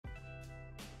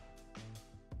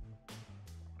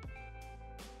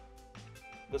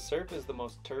The surf is the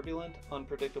most turbulent,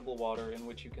 unpredictable water in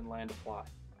which you can land a fly.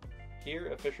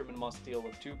 Here, a fisherman must deal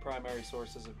with two primary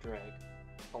sources of drag: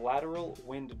 a lateral,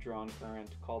 wind-drawn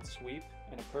current called sweep,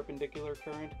 and a perpendicular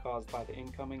current caused by the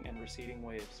incoming and receding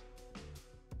waves.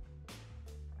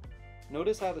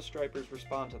 Notice how the stripers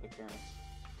respond to the currents.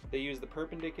 They use the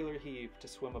perpendicular heave to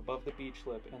swim above the beach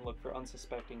lip and look for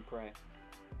unsuspecting prey.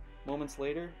 Moments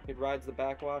later, it rides the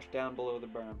backwash down below the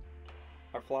berm.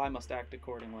 Our fly must act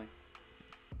accordingly.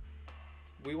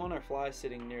 We want our fly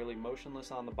sitting nearly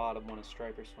motionless on the bottom when a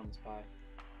striper swims by.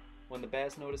 When the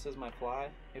bass notices my fly,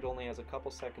 it only has a couple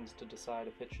seconds to decide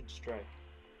if it should strike.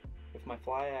 If my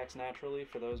fly acts naturally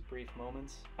for those brief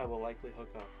moments, I will likely hook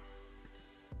up.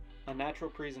 A natural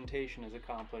presentation is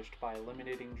accomplished by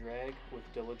eliminating drag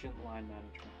with diligent line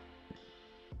management.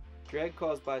 Drag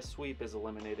caused by sweep is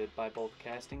eliminated by both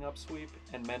casting up sweep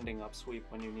and mending up sweep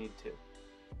when you need to.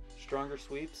 Stronger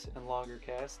sweeps and longer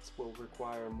casts will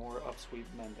require more upsweep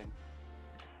mending.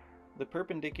 The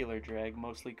perpendicular drag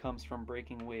mostly comes from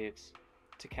breaking waves.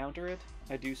 To counter it,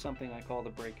 I do something I call the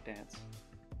break dance.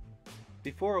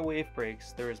 Before a wave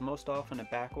breaks, there is most often a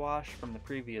backwash from the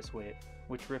previous wave,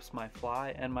 which rips my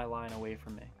fly and my line away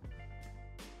from me.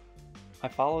 I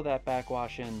follow that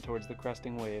backwash in towards the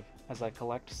cresting wave as I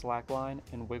collect slackline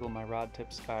and wiggle my rod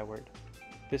tip skyward.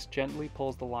 This gently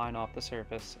pulls the line off the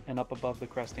surface and up above the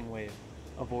cresting wave,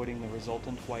 avoiding the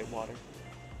resultant white water.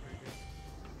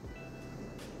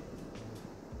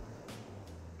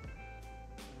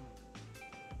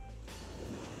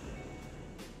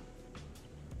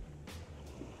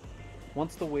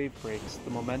 Once the wave breaks, the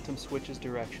momentum switches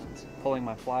directions, pulling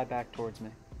my fly back towards me.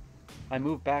 I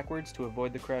move backwards to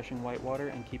avoid the crashing whitewater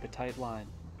and keep a tight line.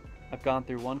 I've gone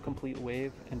through one complete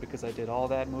wave, and because I did all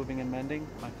that moving and mending,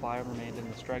 my fly remained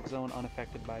in the strike zone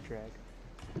unaffected by drag.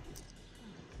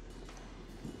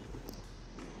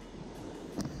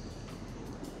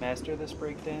 Master this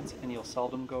breakdance and you'll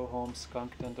seldom go home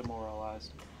skunked and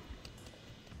demoralized.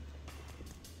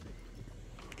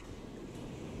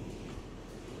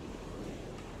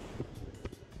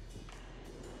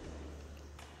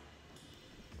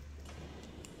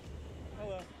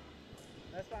 Hello.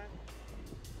 That's fine.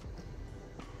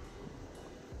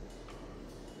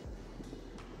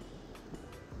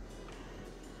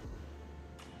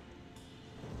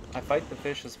 I fight the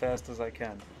fish as fast as I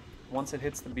can. Once it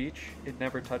hits the beach, it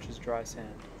never touches dry sand.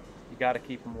 You gotta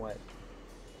keep them wet.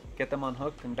 Get them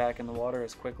unhooked and back in the water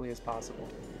as quickly as possible.